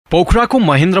पोखराको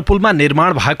महेन्द्रपुलमा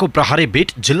निर्माण भएको प्रहरी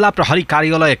बिट जिल्ला प्रहरी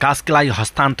कार्यालय कास्कीलाई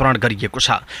हस्तान्तरण गरिएको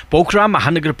छ। पोखरा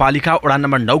महानगरपालिका वडा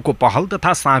नम्बर 9 को पहल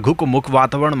तथा साँघुको मुख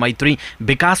वातावरण मैत्री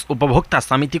विकास उपभोक्ता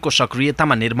समितिको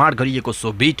सक्रियतामा निर्माण गरिएको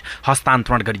सो बिट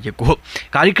हस्तान्तरण गरिएको हो।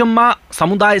 कार्यक्रममा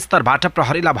समुदाय स्तरबाट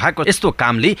प्रहरीलाई भएको यस्तो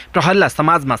कामले प्रहरीलाई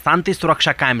समाजमा शान्ति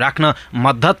सुरक्षा कायम राख्न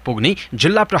मद्दत पुग्ने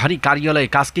जिल्ला प्रहरी कार्यालय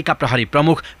कास्कीका प्रहरी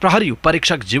प्रमुख प्रहरी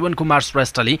उपरीक्षक जीवन कुमार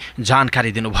श्रेष्ठले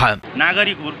जानकारी दिनुभयो।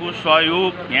 नागरिकहरूको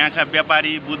सहयोग, यहाँका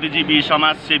व्यापारी, बुद्धिजीवी,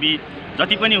 समाजसेवी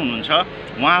जति पनि हुनुहुन्छ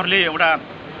उहाँहरूले एउटा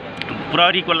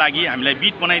प्रहरीको लागि हामीलाई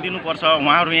बिट बनाइदिनुपर्छ।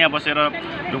 उहाँहरू यहाँ बसेर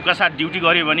ढुक्कासाथ ड्युटी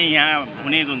गर्यो भने यहाँ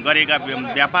हुने गरेका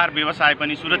व्यापार व्यवसाय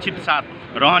पनि सुरक्षित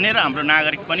साथ रहने र हाम्रो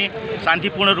नागरिक पनि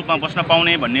शान्तिपूर्ण रूपमा बस्न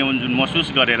पाउने भन्ने जुन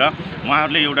महसुस गरेर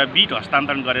उहाँहरूले एउटा बिट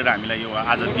हस्तान्तरण गरेर हामीलाई यो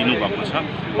आज दिनुभएको छ।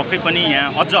 पक्कै पनि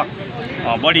यहाँ अझ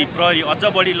बढी प्रहरी अझ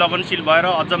बढी लगनशील भएर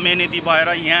अझ मेहनती भएर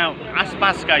यहाँ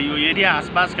आसपासका यो एरिया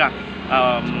आसपासका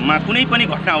मा कुनै पनि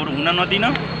घटनाहरू हुन नदिन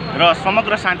र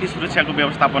समग्र शान्ति सुरक्षाको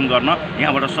व्यवस्थापन गर्न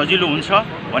यहाँबाट सजिलो हुन्छ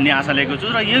भन्ने आशा लिएको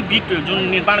छु। र यो बिट जुन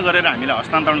निर्माण गरेर हामीलाई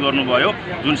हस्तान्तरण गर्नुभयो,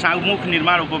 जुन साँघुमुख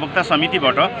निर्माण उपभोक्ता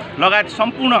समितिबाट लगायत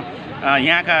सम्पूर्ण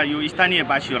यहाँका यो स्थानीय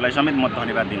वासीहरूलाई समेत म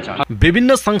धन्यवाद दिन्छ।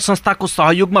 विभिन्न सङ्घ संस्थाको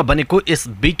सहयोगमा बनेको यस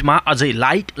बिटमा अझै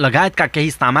लाइट लगायतका केही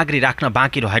सामग्री राख्न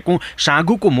बाँकी रहेको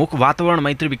साँघुको मुख वातावरण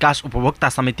मैत्री विकास उपभोक्ता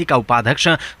समितिका उपाध्यक्ष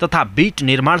तथा बिट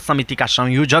निर्माण समितिका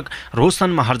संयोजक रोशन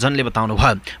महर्जनले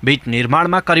बताउनुभयो। बिट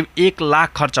निर्माणमा करिब 1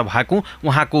 लाख खर्च भएको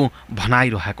उहाँको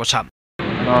भनाइरहेको छ।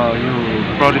 यो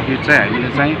प्रहरी बिट चाहिँ हामीले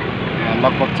चाहिँ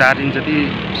लगभग 4 दिन जति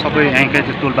सबै यहीँकै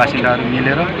टोल बासिन्दाहरू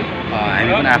मिलेर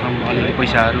हामी पनि आफ्नो अलिअलि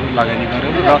पैसाहरू लगानी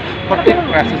गरेर र प्रत्येक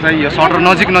प्रयास चाहिँ यो सडर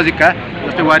नजिकका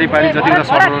जस्तै वारिपारी जतिवटा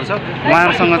सडरहरू छ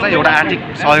उहाँहरूसँग चाहिँ एउटा आर्थिक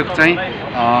सहयोग चाहिँ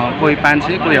कोही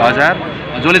 500 कोही 1000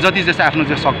 जसले जति जस्तो आफ्नो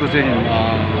चाहिँ सक्दो चाहिँ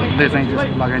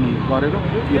लगानी गरेर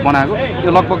यो बनाएको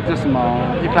यो लगभग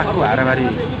 1 लाखको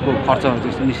हाराबारीको खर्च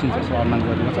जस्तो निश्चित जस्तो अनुमान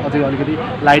गरिएको छ। अझै अलिकति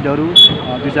लाइटहरू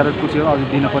 2-4 कुर्सीहरू अझै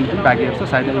दिन पनि बाँकीहरू छ।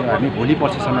 सायद हामी भोलि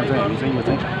पर्सिसम्म चाहिँ हामी चाहिँ यो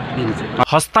चाहिँ दिन्छ।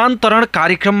 हस्तान्तरण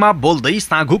कार्यक्रममा बोल्दै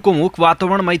साँघुको मुख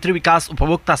वातावरण मैत्री विकास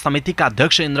उपभोक्ता समितिका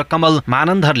अध्यक्ष इन्द्रकमल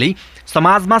मानन्धरले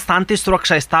समाजमा शान्ति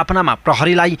सुरक्षा स्थापनामा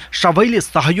प्रहरीलाई सबैले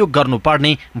सहयोग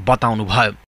गर्नुपर्ने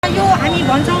बताउनुभयो। यो हामी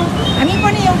भन्छौँ, हामी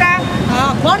पनि एउटा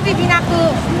वर्दी बिनाको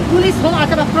पुलिस हो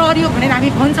अथवा प्रहरी हो भनेर हामी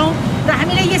भन्छौँ र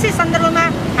हामीले यसै सन्दर्भमा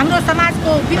हाम्रो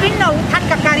समाजको विभिन्न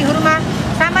उत्थानका कार्यहरूमा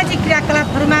सामाजिक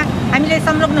क्रियाकलापहरूमा हामीले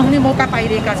संलग्न हुने मौका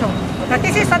पाइरहेका छौँ र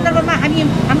त्यसै सन्दर्भमा हामी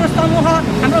हाम्रो समूह,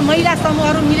 हाम्रो महिला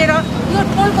समूहहरू मिलेर यो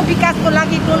टोलको विकासको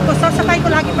लागि, टोलको सरसफाइको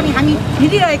लागि पनि हामी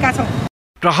हिँडिरहेका छौँ।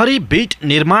 प्रहरी बिट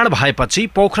निर्माण भएपछि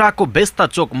पोखराको व्यस्त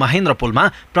चोक महेन्द्रपुलमा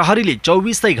प्रहरीले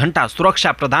 24 घण्टा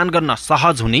सुरक्षा प्रदान गर्न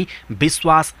सहज हुने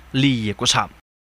विश्वास लिइएको छ।